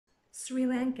Sri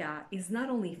Lanka is not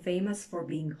only famous for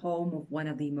being home of one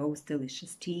of the most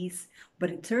delicious teas, but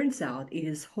it turns out it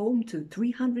is home to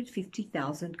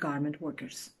 350,000 garment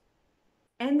workers.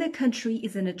 And the country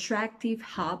is an attractive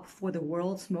hub for the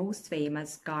world's most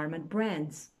famous garment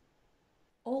brands.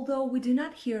 Although we do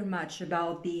not hear much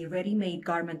about the ready-made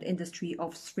garment industry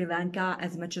of Sri Lanka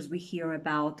as much as we hear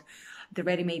about the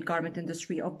ready-made garment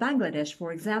industry of Bangladesh,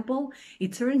 for example,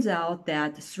 it turns out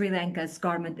that Sri Lanka's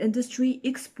garment industry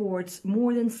exports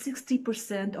more than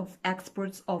 60% of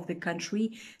exports of the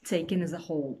country taken as a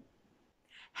whole.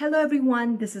 Hello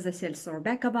everyone, this is Asil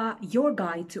Sorbekova, your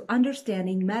guide to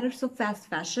understanding matters of fast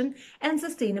fashion and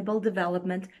sustainable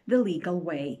development the legal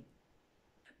way.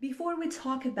 Before we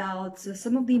talk about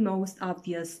some of the most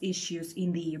obvious issues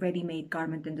in the ready-made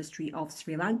garment industry of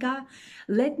Sri Lanka,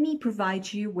 let me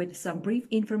provide you with some brief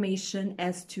information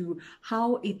as to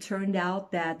how it turned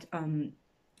out that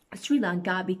Sri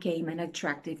Lanka became an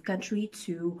attractive country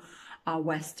to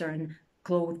Western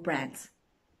clothes brands.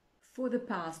 For the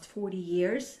past 40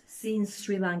 years, since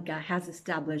Sri Lanka has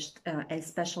established a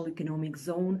special economic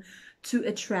zone to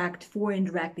attract foreign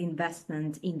direct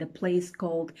investment in the place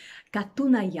called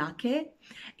Katunayake.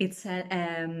 It's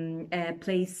a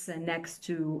place next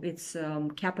to its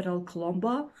capital,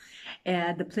 Colombo.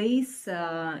 The place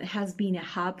has been a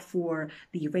hub for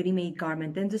the ready-made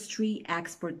garment industry,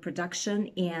 export production,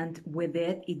 and with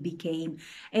it, it became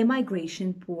a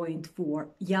migration point for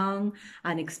young,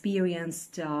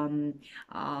 unexperienced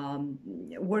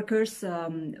workers,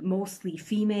 mostly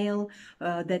female,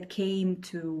 that came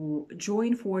to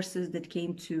join forces, that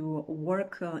came to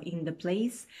work in the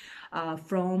place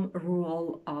from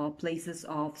rural places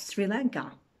of Sri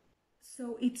Lanka.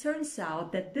 So it turns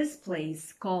out that this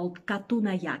place called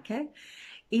Katunayake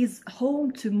is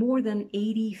home to more than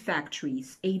 80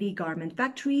 factories, 80 garment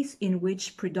factories in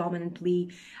which predominantly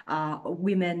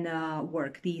women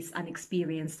work, these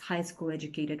unexperienced high school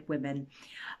educated women,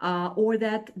 or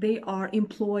that they are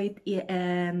employed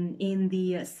in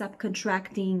the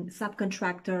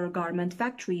subcontractor garment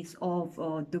factories of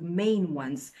the main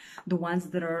ones, the ones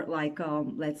that are like,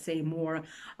 let's say more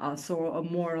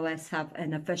or less have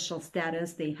an official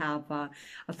status. They have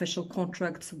official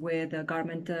contracts with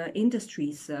garment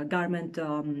industries, garment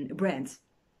brands.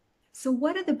 So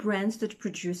what are the brands that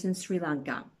produce in Sri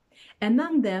Lanka?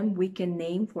 Among them, we can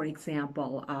name, for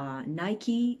example,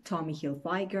 Nike, Tommy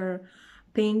Hilfiger,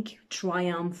 Pink,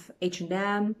 Triumph,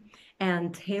 H&M,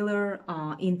 and Taylor,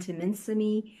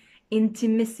 Intimissimi,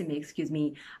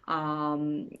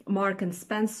 Mark and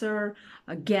Spencer,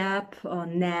 Gap,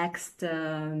 Next,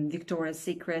 Victoria's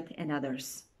Secret, and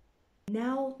others.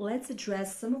 Now let's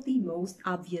address some of the most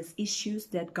obvious issues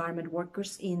that garment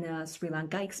workers in Sri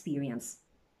Lanka experience.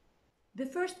 The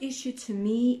first issue to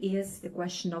me is the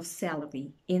question of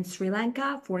salary. In Sri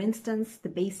Lanka, for instance, the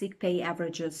basic pay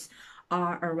averages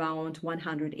are around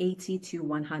 180 to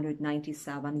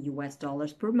 197 US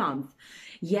dollars per month.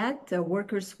 Yet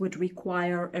workers would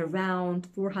require around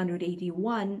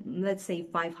 481, let's say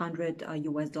 500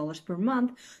 US dollars per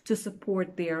month to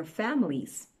support their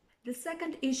families. The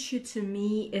second issue to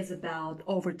me is about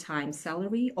overtime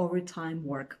salary, overtime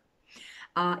work.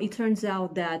 It turns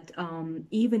out that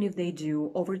even if they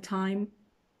do overtime,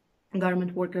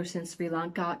 garment workers in Sri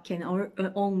Lanka can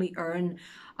only earn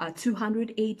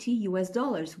 280 US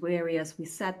dollars, whereas we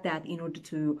said that in order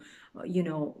to,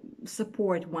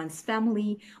 support one's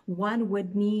family, one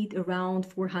would need around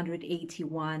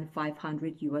 481,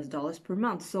 500 US dollars per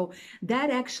month. So that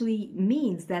actually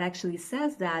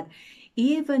says that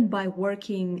even by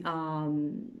working,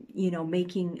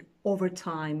 making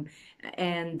overtime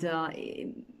and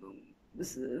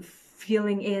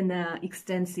filling in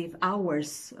extensive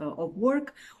hours of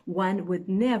work, one would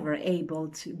never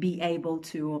be able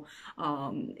to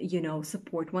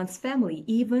support one's family,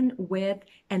 even with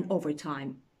an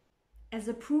overtime. As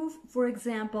a proof, for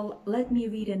example, let me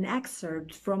read an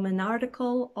excerpt from an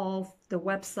article of the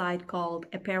website called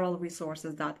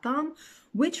APPARELresources.com,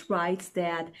 which writes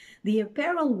that the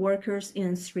apparel workers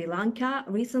in Sri Lanka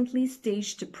recently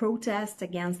staged a protest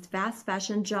against fast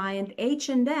fashion giant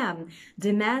H&M,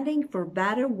 demanding for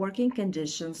better working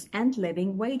conditions and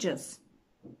living wages.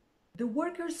 The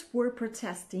workers were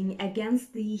protesting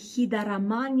against the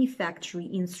Hidaramani factory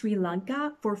in Sri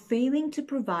Lanka for failing to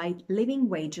provide living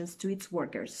wages to its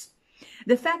workers.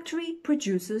 The factory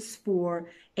produces for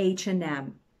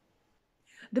H&M.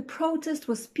 The protest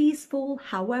was peaceful,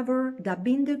 however, the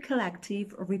Bindu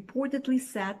Collective reportedly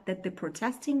said that the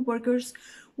protesting workers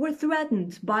were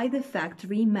threatened by the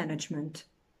factory management.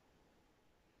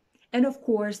 And of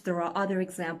course, there are other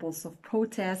examples of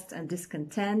protests and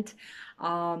discontent,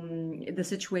 the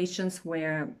situations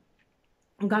where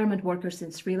garment workers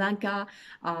in Sri Lanka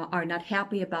are not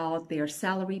happy about their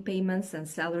salary payments and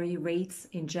salary rates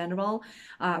in general,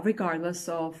 regardless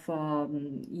of a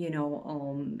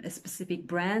specific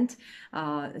brand.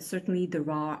 Certainly, there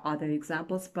are other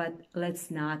examples, but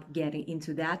let's not get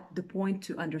into that. The point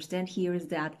to understand here is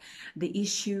that the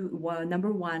issue, well,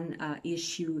 number one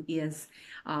issue is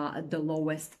the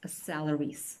lowest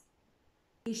salaries.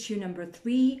 Issue number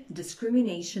three,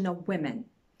 discrimination of women.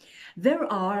 There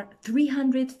are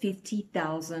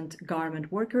 350,000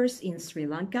 garment workers in Sri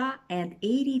Lanka, and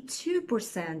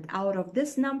 82% out of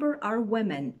this number are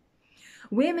women.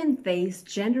 Women face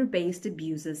gender-based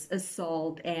abuses,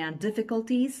 assault, and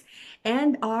difficulties,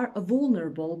 and are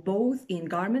vulnerable both in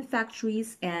garment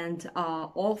factories and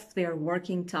off their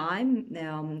working time,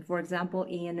 for example,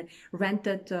 in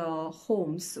rented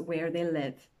homes where they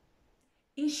live.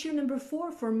 Issue number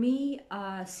four for me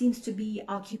seems to be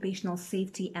occupational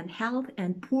safety and health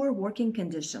and poor working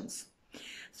conditions.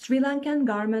 Sri Lankan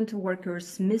garment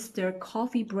workers miss their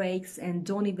coffee breaks and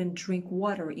don't even drink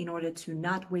water in order to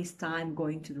not waste time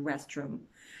going to the restroom,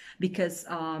 because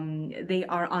they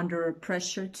are under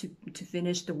pressure to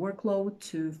finish the workload,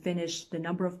 to finish the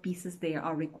number of pieces they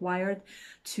are required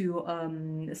to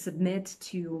submit,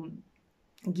 to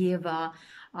give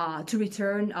to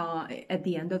return at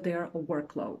the end of their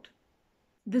workload.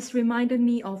 This reminded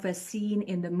me of a scene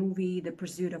in the movie The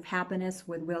Pursuit of Happiness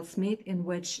with Will Smith, in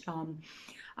which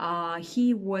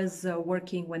he was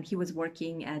working when he was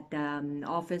working at the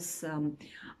office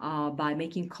by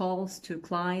making calls to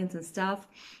clients and stuff,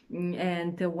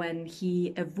 and when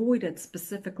he avoided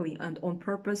specifically and on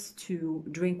purpose to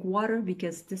drink water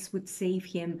because this would save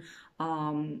him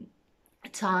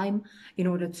time in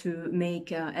order to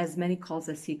make as many calls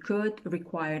as he could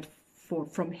required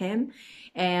from him,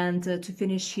 and to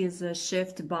finish his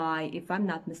shift by, if I'm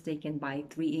not mistaken, by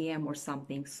 3 a.m. or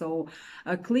something. So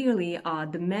clearly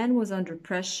the man was under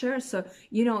pressure. So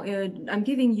I'm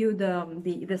giving you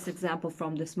this example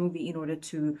from this movie in order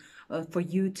to for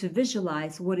you to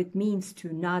visualize what it means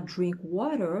to not drink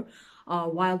water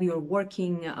while you're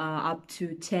working up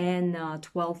to 10,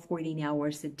 12, 14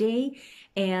 hours a day,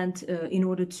 and in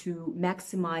order to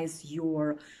maximize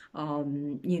your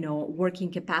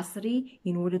working capacity,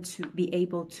 in order to be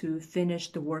able to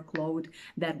finish the workload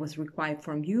that was required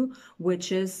from you,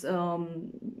 which is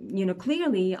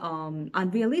clearly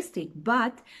unrealistic.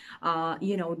 But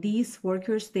these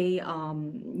workers, they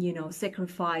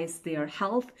sacrifice their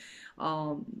health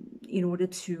in order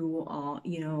to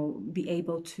be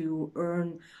able to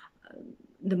earn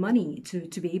the money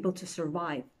to be able to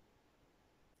survive.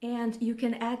 And you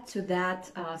can add to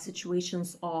that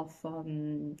situations of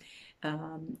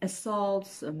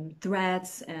assaults,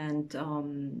 threats, and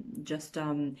just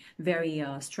very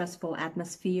stressful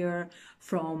atmosphere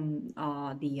from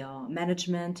the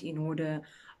management in order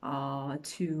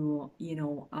to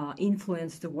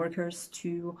influence the workers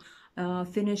to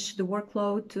finish the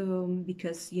workload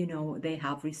because they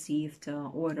have received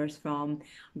orders from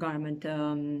garment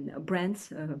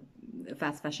brands,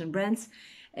 fast fashion brands,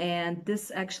 and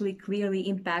this actually clearly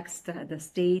impacts the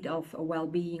state of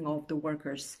well-being of the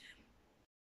workers.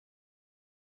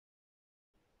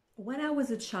 When I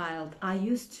was a child, I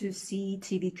used to see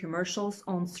TV commercials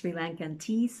on Sri Lankan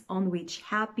teas on which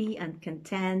happy and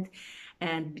content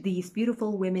and these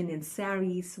beautiful women in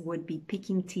saris would be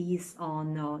picking teas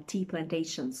on tea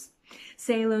plantations.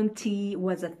 Ceylon tea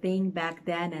was a thing back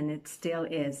then, and it still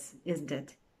is, isn't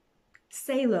it?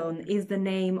 Ceylon is the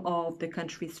name of the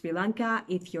country Sri Lanka,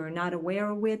 if you're not aware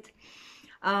of it.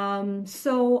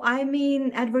 So, I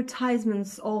mean,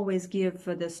 advertisements always give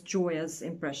this joyous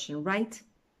impression, right?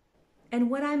 And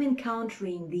what I'm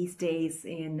encountering these days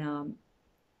in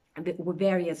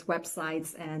various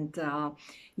websites and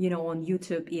on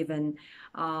YouTube even,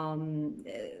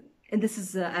 and this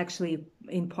is actually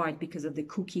in part because of the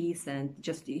cookies, and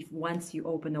just if once you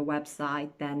open a website,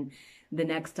 then the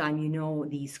next time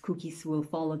these cookies will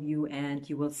follow you and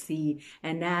you will see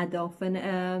an ad of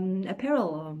an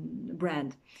apparel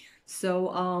brand.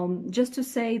 So just to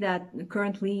say that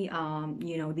currently,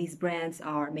 these brands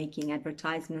are making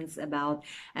advertisements about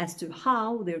as to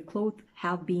how their clothes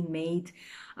have been made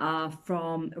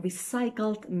from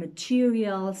recycled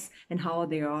materials and how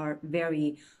they are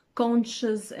very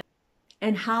conscious,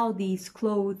 and how these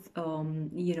clothes,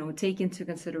 take into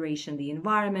consideration the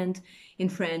environment. In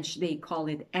French, they call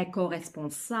it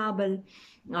éco-responsable,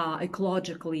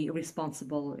 ecologically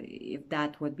responsible, if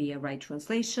that would be a right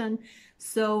translation.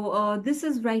 So this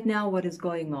is right now what is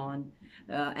going on.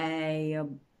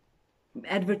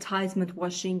 Advertisement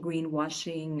washing,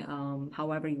 greenwashing,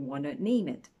 however you want to name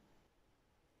it.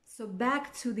 So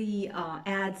back to the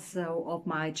ads of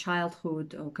my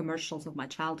childhood, commercials of my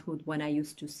childhood when I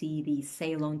used to see the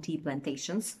Ceylon tea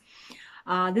plantations.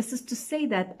 This is to say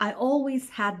that I always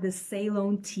had this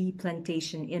Ceylon tea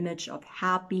plantation image of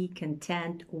happy,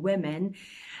 content women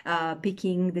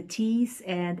picking the teas.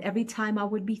 And every time I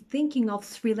would be thinking of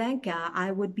Sri Lanka,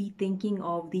 I would be thinking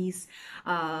of these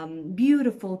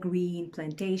beautiful green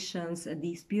plantations and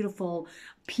these beautiful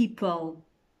people.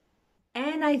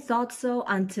 And I thought so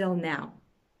until now.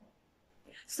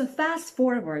 So fast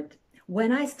forward,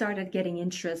 when I started getting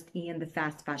interest in the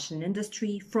fast fashion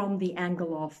industry from the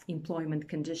angle of employment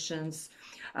conditions,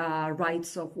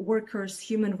 rights of workers,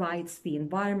 human rights, the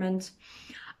environment,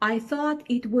 I thought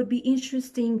it would be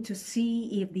interesting to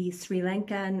see if the Sri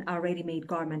Lankan ready-made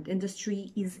garment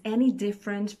industry is any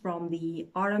different from the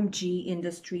RMG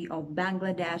industry of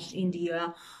Bangladesh,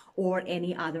 India, or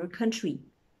any other country.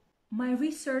 My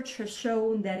research has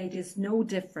shown that it is no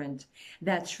different,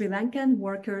 that Sri Lankan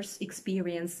workers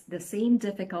experience the same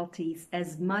difficulties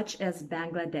as much as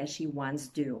Bangladeshi ones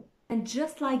do. And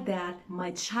just like that,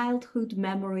 my childhood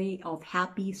memory of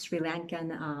happy Sri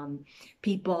Lankan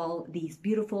people, these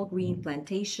beautiful green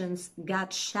plantations,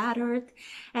 got shattered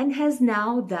and has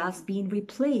now thus been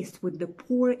replaced with the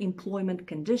poor employment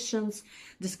conditions,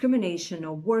 discrimination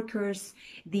of workers,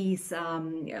 these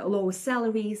low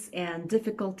salaries and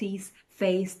difficulties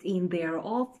faced in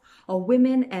thereof of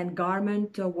women and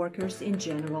garment workers in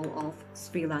general of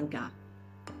Sri Lanka.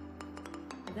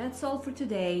 That's all for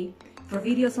today. For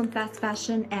videos on fast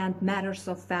fashion and matters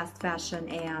of fast fashion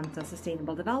and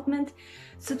sustainable development,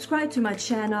 subscribe to my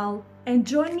channel and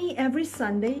join me every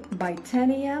Sunday by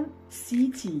 10 a.m.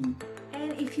 CT.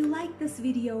 And if you like this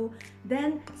video,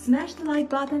 then smash the like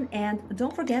button and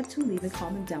don't forget to leave a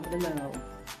comment down below.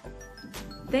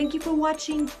 Thank you for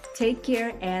watching, take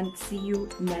care, and see you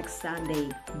next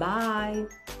Sunday. Bye!